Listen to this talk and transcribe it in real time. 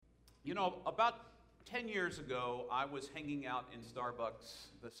You know, about 10 years ago, I was hanging out in Starbucks,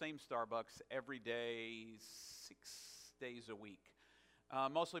 the same Starbucks, every day, 6 days a week.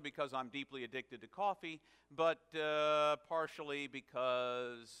 Mostly because I'm deeply addicted to coffee, but partially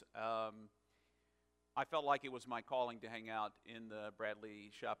because I felt like it was my calling to hang out in the Bradley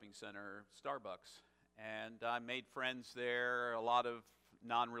Shopping Center Starbucks. And I made friends there, a lot of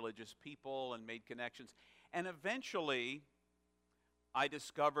non-religious people, and made connections. And eventually, I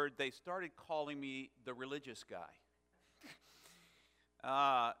discovered they started calling me the religious guy.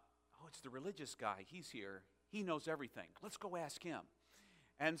 Oh, it's the religious guy. He's here. He knows everything. Let's go ask him.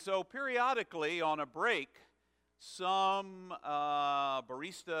 And so periodically on a break, some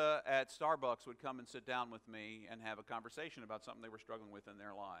barista at Starbucks would come and sit down with me and have a conversation about something they were struggling with in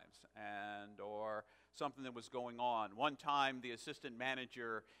their lives, or something that was going on. One time, the assistant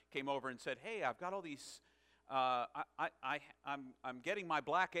manager came over and said, "Hey, I've got all these. I'm getting my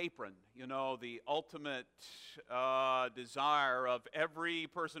black apron. You know, the ultimate desire of every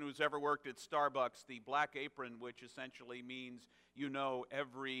person who's ever worked at Starbucks. The black apron, which essentially means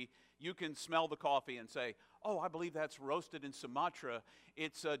you can smell the coffee and say, oh, I believe that's roasted in Sumatra.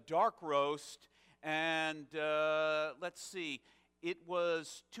 It's a dark roast, and let's see, it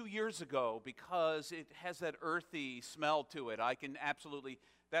was 2 years ago because it has that earthy smell to it. I can absolutely,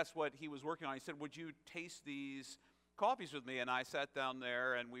 that's what he was working on. He said, would you taste these coffees with me? And I sat down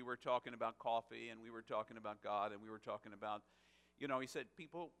there, and we were talking about coffee, and we were talking about God, and we were talking about, he said,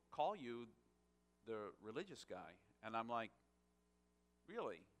 people call you the religious guy. And I'm like,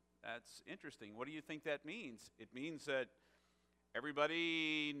 really? That's interesting. What do you think that means? It means that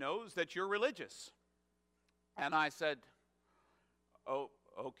everybody knows that you're religious. And I said, oh,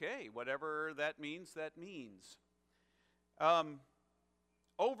 okay, whatever that means, that means.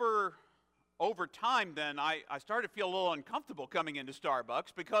 Over time then, I started to feel a little uncomfortable coming into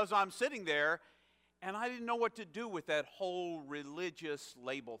Starbucks because I'm sitting there and I didn't know what to do with that whole religious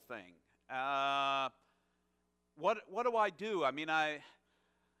label thing. What do I do? I mean,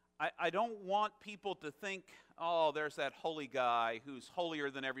 I don't want people to think, oh, there's that holy guy who's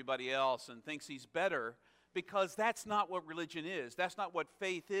holier than everybody else and thinks he's better, because that's not what religion is. That's not what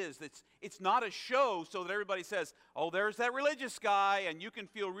faith is. It's not a show so that everybody says, oh, there's that religious guy, and you can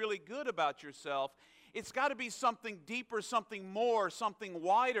feel really good about yourself. It's got to be something deeper, something more, something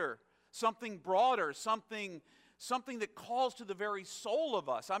wider, something broader, something that calls to the very soul of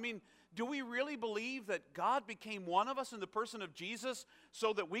us. I mean, do we really believe that God became one of us in the person of Jesus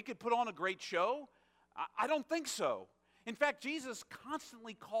so that we could put on a great show? I don't think so. In fact, Jesus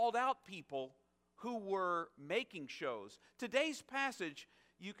constantly called out people who were making shows. Today's passage,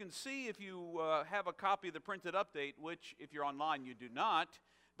 you can see if you have a copy of the printed update, which if you're online you do not,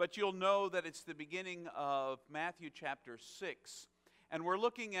 but you'll know that it's the beginning of Matthew chapter 6. And we're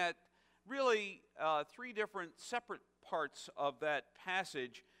looking at really three different separate parts of that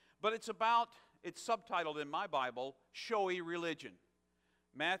passage, but it's subtitled in my Bible, Showy Religion.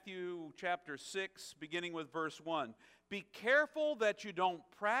 Matthew chapter 6, beginning with verse 1. Be careful that you don't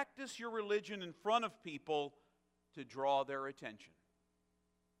practice your religion in front of people to draw their attention.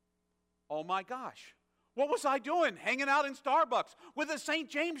 Oh my gosh, what was I doing? Hanging out in Starbucks with a St.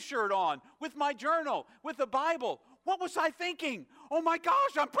 James shirt on, with my journal, with the Bible. What was I thinking? Oh my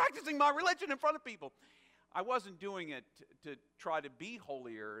gosh, I'm practicing my religion in front of people. I wasn't doing it to try to be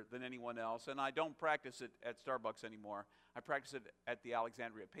holier than anyone else, and I don't practice it at Starbucks anymore. I practice it at the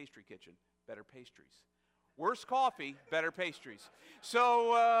Alexandria Pastry Kitchen. Better pastries. Worse coffee, better pastries.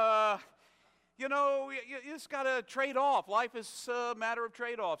 So, you just got to trade off. Life is a matter of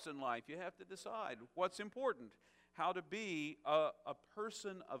trade-offs in life. You have to decide what's important, how to be a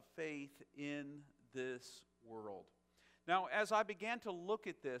person of faith in this world. Now, as I began to look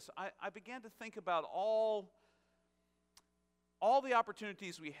at this, I began to think about all the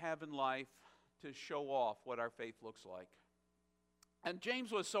opportunities we have in life to show off what our faith looks like. And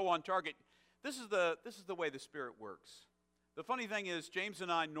James was so on target. This is the way the Spirit works. The funny thing is, James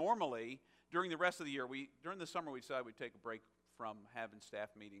and I normally, during the rest of the year, during the summer we decided we'd take a break from having staff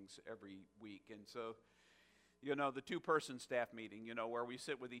meetings every week. And so, the two-person staff meeting, where we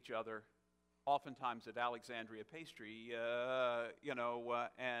sit with each other, oftentimes at Alexandria Pastry,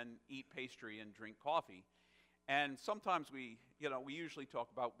 and eat pastry and drink coffee. And sometimes we usually talk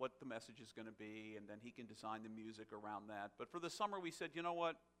about what the message is going to be, and then he can design the music around that. But for the summer, we said, you know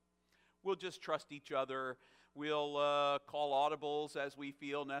what? We'll just trust each other. We'll call audibles as we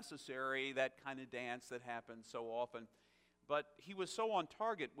feel necessary, that kind of dance that happens so often. But he was so on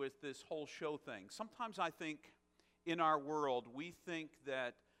target with this whole show thing. Sometimes I think in our world, we think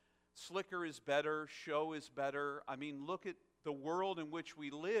that slicker is better, show is better. I mean, look at the world in which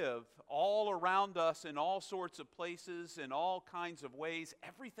we live, all around us in all sorts of places, in all kinds of ways,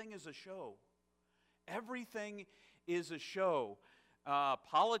 everything is a show. Everything is a show.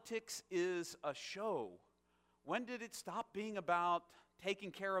 Politics is a show. When did it stop being about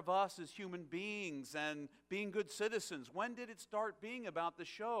taking care of us as human beings and being good citizens? When did it start being about the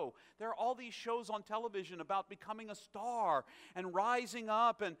show? There are all these shows on television about becoming a star and rising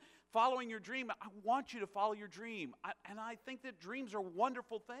up and following your dream. I want you to follow your dream. And I think that dreams are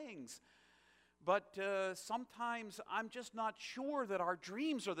wonderful things. But sometimes I'm just not sure that our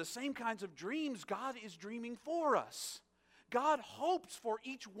dreams are the same kinds of dreams God is dreaming for us. God hopes for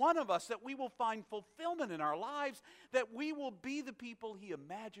each one of us that we will find fulfillment in our lives, that we will be the people He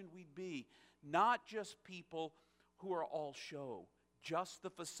imagined we'd be, not just people who are all show, just the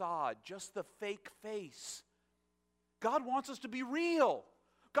facade, just the fake face. God wants us to be real.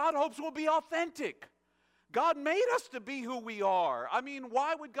 God hopes we'll be authentic. God made us to be who we are. I mean,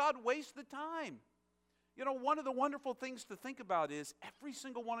 why would God waste the time? You know, one of the wonderful things to think about is every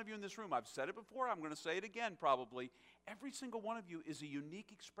single one of you in this room, I've said it before, I'm going to say it again probably, every single one of you is a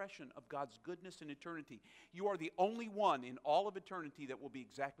unique expression of God's goodness in eternity. You are the only one in all of eternity that will be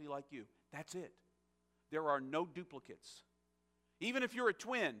exactly like you. That's it. There are no duplicates. Even if you're a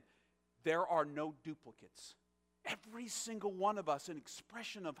twin, there are no duplicates. Every single one of us an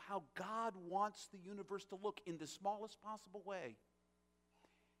expression of how God wants the universe to look in the smallest possible way.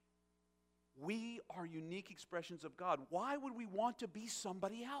 We are unique expressions of God. Why would we want to be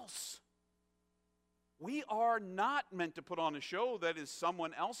somebody else? We are not meant to put on a show that is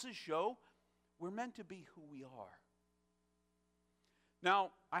someone else's show. We're meant to be who we are.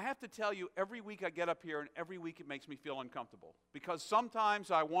 Now, I have to tell you, every week I get up here and every week it makes me feel uncomfortable. Because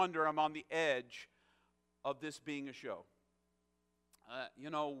sometimes I wonder, I'm on the edge of this being a show.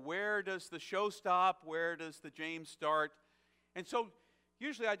 Where does the show stop? Where does the James start? And so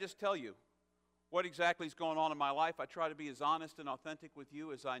usually I just tell you what exactly is going on in my life. I try to be as honest and authentic with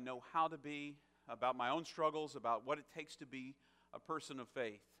you as I know how to be, about my own struggles, about what it takes to be a person of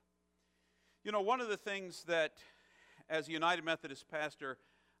faith. You know, one of the things that, as a United Methodist pastor,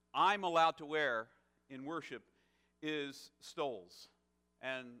 I'm allowed to wear in worship is stoles.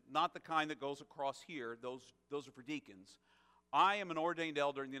 And not the kind that goes across here. Those are for deacons. I am an ordained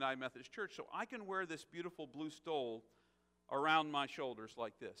elder in the United Methodist Church, so I can wear this beautiful blue stole around my shoulders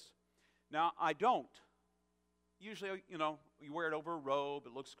like this. Now, I don't. Usually, you wear it over a robe.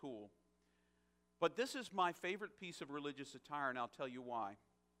 It looks cool. But this is my favorite piece of religious attire, and I'll tell you why.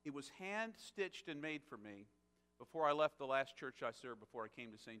 It was hand-stitched and made for me before I left the last church I served before I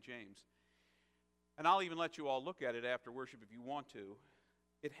came to St. James. And I'll even let you all look at it after worship if you want to.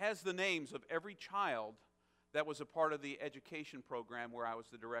 It has the names of every child that was a part of the education program where I was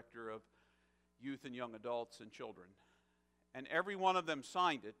the director of youth and young adults and children. And every one of them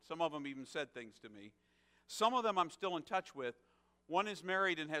signed it. Some of them even said things to me. Some of them I'm still in touch with. One is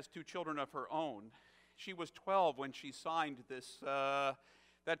married and has 2 children of her own. She was 12 when she signed this.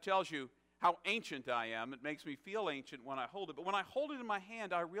 That tells you how ancient I am. It makes me feel ancient when I hold it. But when I hold it in my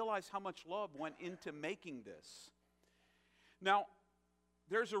hand, I realize how much love went into making this. Now,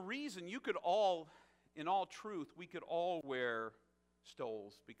 there's a reason you could all, in all truth, we could all wear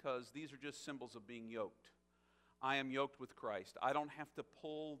stoles because these are just symbols of being yoked. I am yoked with Christ. I don't have to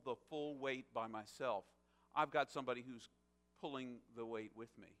pull the full weight by myself. I've got somebody who's pulling the weight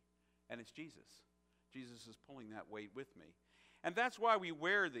with me, and it's Jesus. Jesus is pulling that weight with me. And that's why we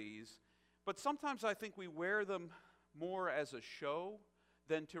wear these, but sometimes I think we wear them more as a show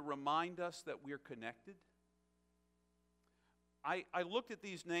than to remind us that we're connected. I looked at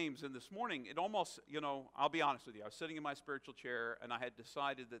these names, and this morning, it almost, I'll be honest with you, I was sitting in my spiritual chair, and I had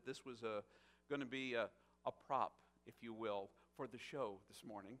decided that this was going to be a prop, if you will, for the show this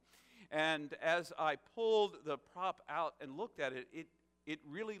morning. And as I pulled the prop out and looked at it, it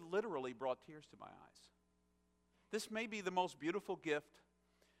really literally brought tears to my eyes. This may be the most beautiful gift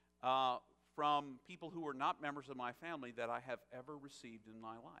from people who are not members of my family that I have ever received in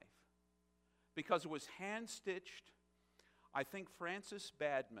my life. Because it was hand-stitched. I think Francis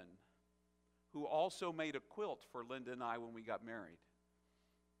Badman, who also made a quilt for Linda and I when we got married.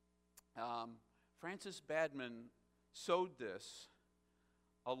 Francis Badman sewed this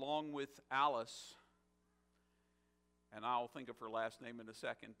along with Alice, and I'll think of her last name in a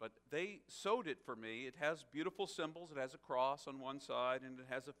second, but they sewed it for me. It has beautiful symbols. It has a cross on one side, and it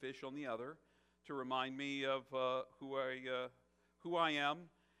has a fish on the other to remind me of who I am.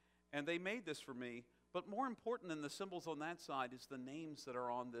 And they made this for me. But more important than the symbols on that side is the names that are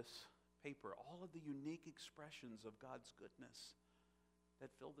on this paper, all of the unique expressions of God's goodness that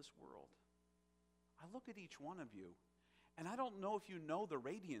fill this world. I look at each one of you, And I don't know if you know the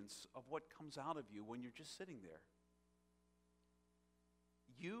radiance of what comes out of you when you're just sitting there.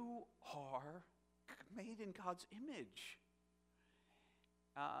 You are made in God's image.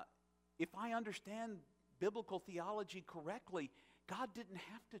 If I understand biblical theology correctly, God didn't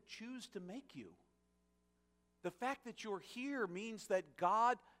have to choose to make you. The fact that you're here means that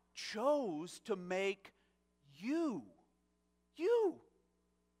God chose to make you. You.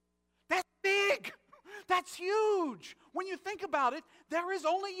 That's big. That's huge. When you think about it, there is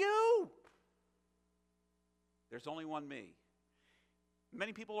only you. There's only one me.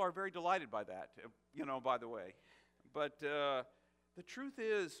 Many people are very delighted by that, by the way. But the truth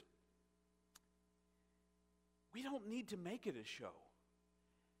is, we don't need to make it a show.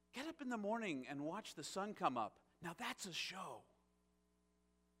 Get up in the morning and watch the sun come up. Now that's a show.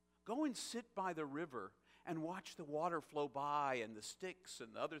 Go and sit by the river and watch the water flow by and the sticks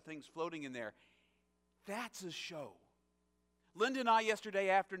and the other things floating in there. That's a show. Linda and I yesterday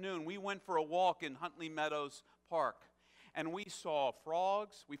afternoon, we went for a walk in Huntley Meadows Park. And we saw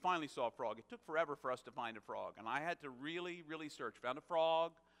frogs. We finally saw a frog. It took forever for us to find a frog. And I had to really, really search. Found a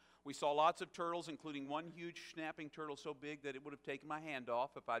frog. We saw lots of turtles, including one huge snapping turtle so big that it would have taken my hand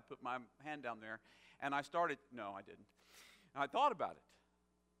off if I'd put my hand down there. And I started, no, I didn't. I thought about it.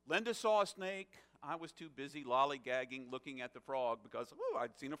 Linda saw a snake. I was too busy lollygagging, looking at the frog because,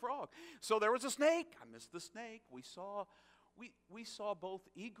 I'd seen a frog. So there was a snake. I missed the snake. We saw both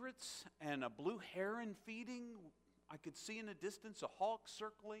egrets and a blue heron feeding. I could see in the distance a hawk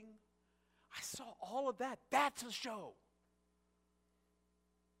circling. I saw all of that. That's a show.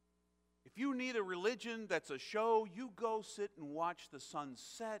 If you need a religion that's a show, you go sit and watch the sun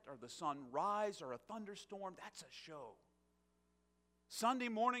set or the sun rise or a thunderstorm. That's a show. Sunday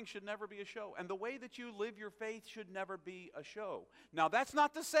morning should never be a show. And the way that you live your faith should never be a show. Now, that's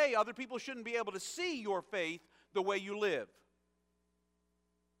not to say other people shouldn't be able to see your faith the way you live.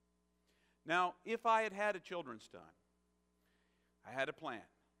 Now, if I had had a children's time, I had a plan.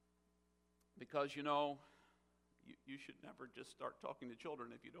 Because, you should never just start talking to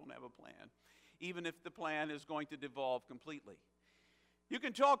children if you don't have a plan, even if the plan is going to devolve completely. You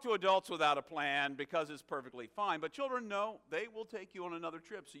can talk to adults without a plan because it's perfectly fine, but children, no, they will take you on another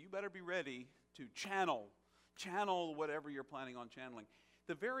trip, so you better be ready to channel whatever you're planning on channeling.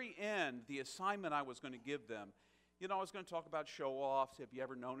 The very end, the assignment I was going to give them, I was going to talk about show-offs. Have you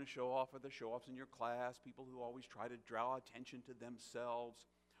ever known a show-off or the show-offs in your class? People who always try to draw attention to themselves.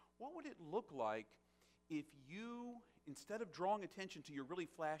 What would it look like if you, instead of drawing attention to your really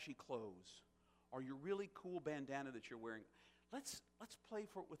flashy clothes or your really cool bandana that you're wearing, let's play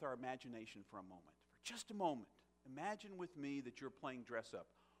with our imagination for a moment. For just a moment, imagine with me that you're playing dress-up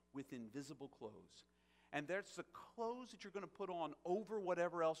with invisible clothes. And there's the clothes that you're going to put on over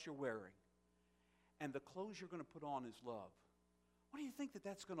whatever else you're wearing. And the clothes you're going to put on is love. What do you think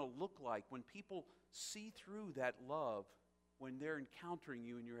that's going to look like when people see through that love when they're encountering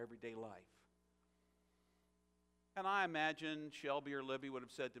you in your everyday life? And I imagine Shelby or Libby would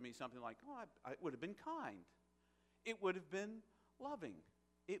have said to me something like, it would have been kind. It would have been loving.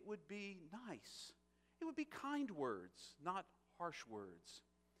 It would be nice. It would be kind words, not harsh words.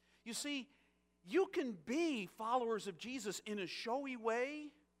 You see, you can be followers of Jesus in a showy way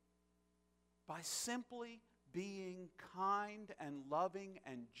by simply being kind and loving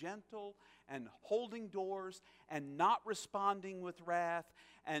and gentle and holding doors and not responding with wrath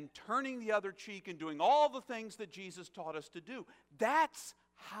and turning the other cheek and doing all the things that Jesus taught us to do. That's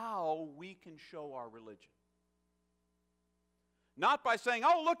how we can show our religion. Not by saying,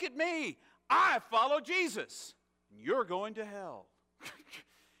 look at me, I follow Jesus, and you're going to hell.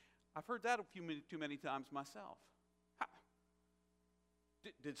 I've heard that too many times myself.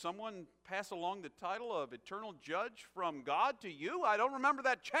 Did someone pass along the title of eternal judge from God to you? I don't remember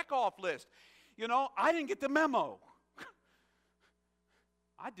that checkoff list. I didn't get the memo.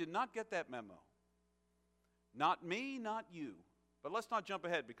 I did not get that memo. Not me, not you. But let's not jump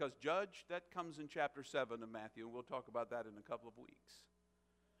ahead because judge, that comes in chapter 7 of Matthew, and we'll talk about that in a couple of weeks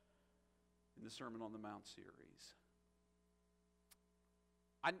in the Sermon on the Mount series.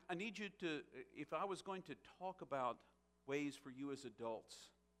 I need you to, if I was going to talk about ways for you as adults,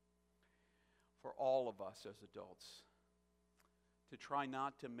 for all of us as adults, to try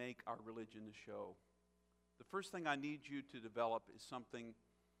not to make our religion a show. The first thing I need you to develop is something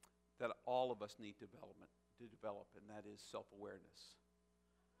that all of us need to develop, and that is self-awareness.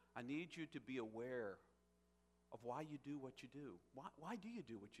 I need you to be aware of why you do what you do. Why do you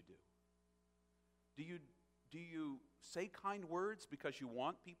do what you do? Do you say kind words because you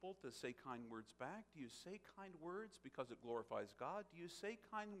want people to say kind words back? Do you say kind words because it glorifies God? Do you say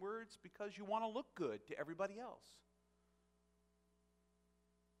kind words because you want to look good to everybody else?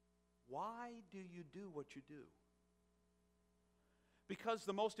 Why do you do what you do? Because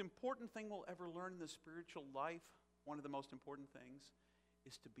the most important thing we'll ever learn in the spiritual life, one of the most important things,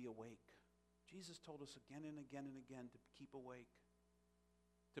 is to be awake. Jesus told us again and again and again to keep awake,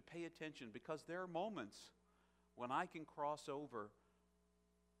 to pay attention, because there are moments when I can cross over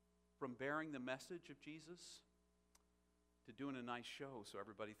from bearing the message of Jesus to doing a nice show so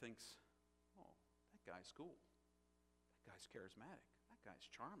everybody thinks, oh, that guy's cool. That guy's charismatic. That guy's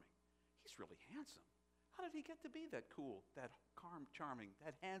charming. He's really handsome. How did he get to be that cool, that charming,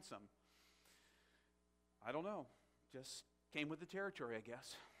 that handsome? I don't know. Just came with the territory, I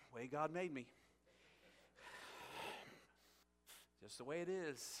guess. The way God made me. Just the way it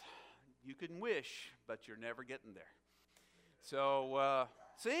is. You can wish, but you're never getting there. So,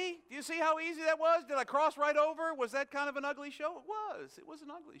 see? Do you see how easy that was? Did I cross right over? Was that kind of an ugly show? It was. It was an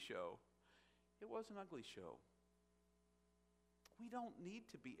ugly show. It was an ugly show. We don't need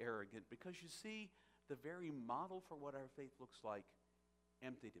to be arrogant because you see, the very model for what our faith looks like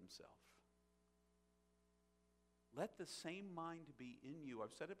emptied himself. Let the same mind be in you.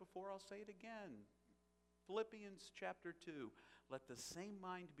 I've said it before, I'll say it again. Philippians chapter 2. Let the same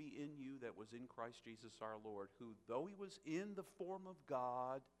mind be in you that was in Christ Jesus our Lord, who, though he was in the form of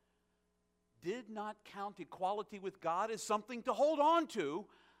God, did not count equality with God as something to hold on to,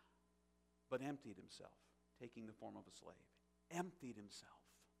 but emptied himself, taking the form of a slave. Emptied himself.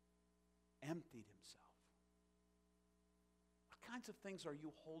 Emptied himself. What kinds of things are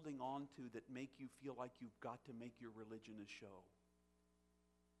you holding on to that make you feel like you've got to make your religion a show?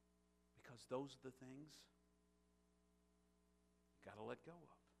 Because those are the things you've got to let go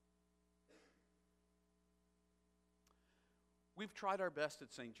of. We've tried our best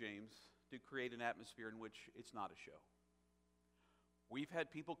at St. James to create an atmosphere in which it's not a show. We've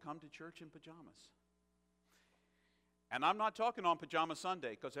had people come to church in pajamas. And I'm not talking on Pajama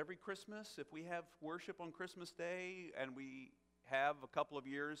Sunday, because every Christmas, if we have worship on Christmas Day, and we have a couple of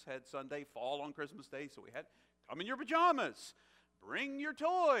years had Sunday fall on Christmas Day, so we had, come in your pajamas, bring your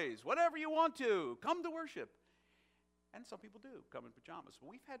toys, whatever you want to, come to worship. And some people do come in pajamas. But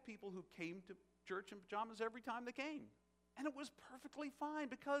we've had people who came to church in pajamas every time they came. And it was perfectly fine,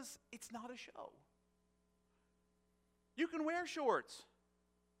 because it's not a show. You can wear shorts.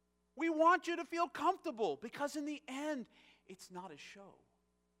 We want you to feel comfortable, because in the end, it's not a show.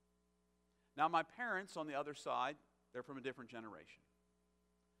 Now, my parents, on the other side, they're from a different generation.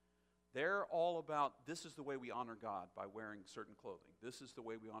 They're all about, this is the way we honor God, by wearing certain clothing. This is the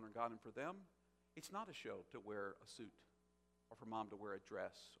way we honor God. And for them, it's not a show to wear a suit, or for mom to wear a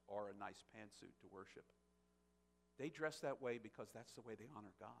dress or a nice pantsuit to worship. They dress that way because that's the way they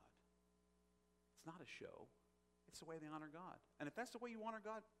honor God. It's not a show. It's the way they honor God. And if that's the way you honor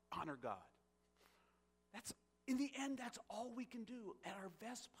God, honor God. That's, in the end, that's all we can do at our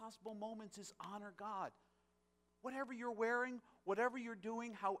best possible moments is honor God. Whatever you're wearing, whatever you're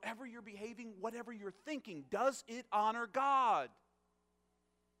doing, however you're behaving, whatever you're thinking, does it honor God?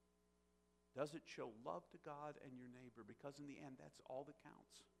 Does it show love to God and your neighbor? Because in the end, that's all that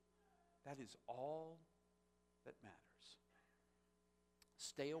counts. That is all that matters.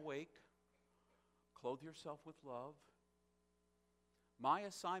 Stay awake. Clothe yourself with love. My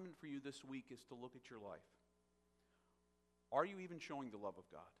assignment for you this week is to look at your life. Are you even showing the love of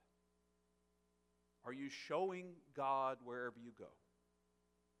God? Are you showing God wherever you go?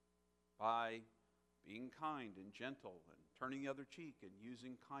 By being kind and gentle and turning the other cheek and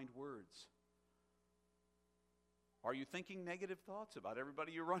using kind words? Are you thinking negative thoughts about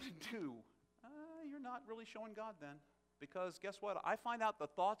everybody you run into? You're not really showing God then. Because guess what? I find out the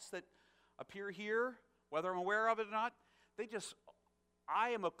thoughts that appear here, whether I'm aware of it or not, I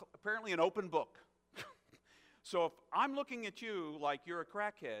am apparently an open book. So if I'm looking at you like you're a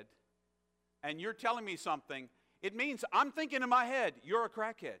crackhead, and you're telling me something, it means I'm thinking in my head, you're a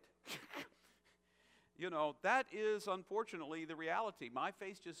crackhead. You know, that is unfortunately the reality. My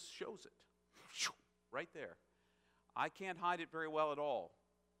face just shows it. Right there. I can't hide it very well at all.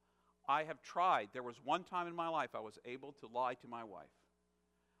 I have tried. There was one time in my life I was able to lie to my wife.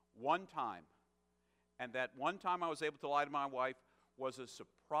 One time. And that one time I was able to lie to my wife was a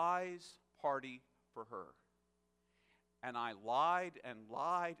surprise party for her. And I lied and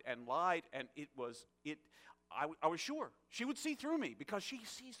lied and lied, and I was sure she would see through me, because she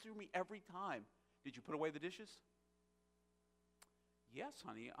sees through me every time. Did you put away the dishes? Yes,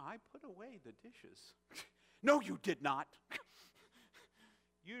 honey, I put away the dishes. No, you did not.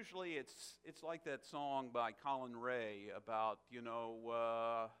 Usually it's like that song by Colin Ray about,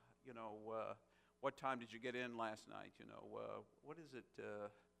 what time did you get in last night? What is it?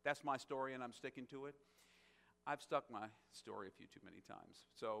 That's my story and I'm sticking to it. I've stuck my story a few too many times.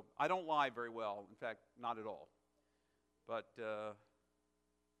 So I don't lie very well. In fact, not at all. But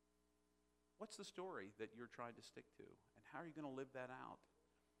what's the story that you're trying to stick to? And how are you going to live that out?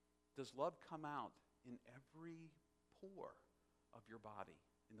 Does love come out in every pore of your body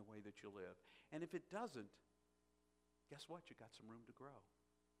in the way that you live? And if it doesn't, guess what? You got some room to grow.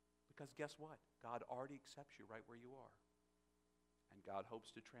 Because guess what? God already accepts you right where you are. And God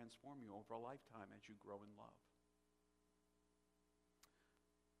hopes to transform you over a lifetime as you grow in love.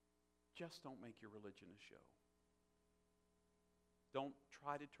 Just don't make your religion a show. Don't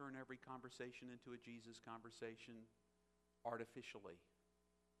try to turn every conversation into a Jesus conversation artificially.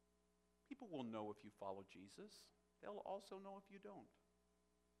 People will know if you follow Jesus. They'll also know if you don't.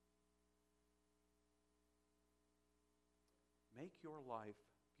 Make your life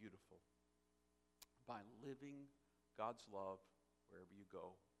beautiful by living God's love wherever you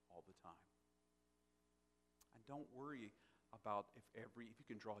go all the time. And don't worry about if you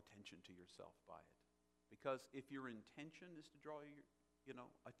can draw attention to yourself by it. Because if your intention is to draw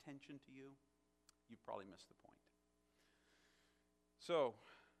attention to you, you've probably missed the point. So,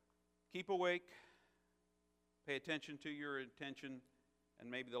 keep awake, pay attention to your intention,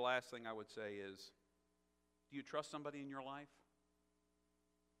 and maybe the last thing I would say is, do you trust somebody in your life?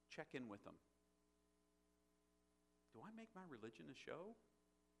 Check in with them. Do I make my religion a show?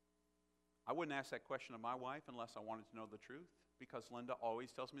 I wouldn't ask that question of my wife unless I wanted to know the truth, because Linda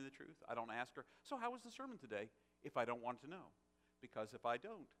always tells me the truth. I don't ask her, so how was the sermon today, if I don't want to know? Because if I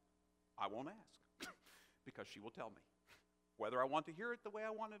don't, I won't ask, because she will tell me whether I want to hear it the way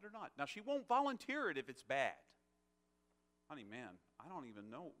I want it or not. Now, she won't volunteer it if it's bad. Honey, man, I don't even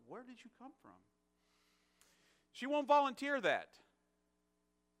know. Where did you come from? She won't volunteer that.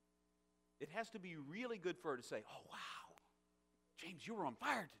 It has to be really good for her to say, oh, wow, James, you were on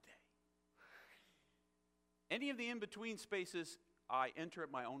fire today. Any of the in-between spaces, I enter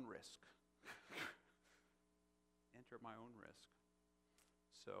at my own risk. Enter at my own risk.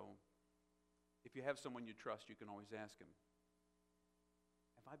 So, if you have someone you trust, you can always ask him,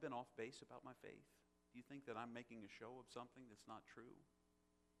 have I been off base about my faith? Do you think that I'm making a show of something that's not true?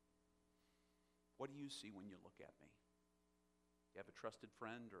 What do you see when you look at me? Do you have a trusted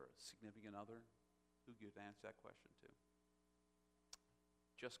friend or a significant other who you'd answer that question to?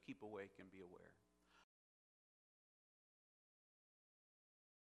 Just keep awake and be aware.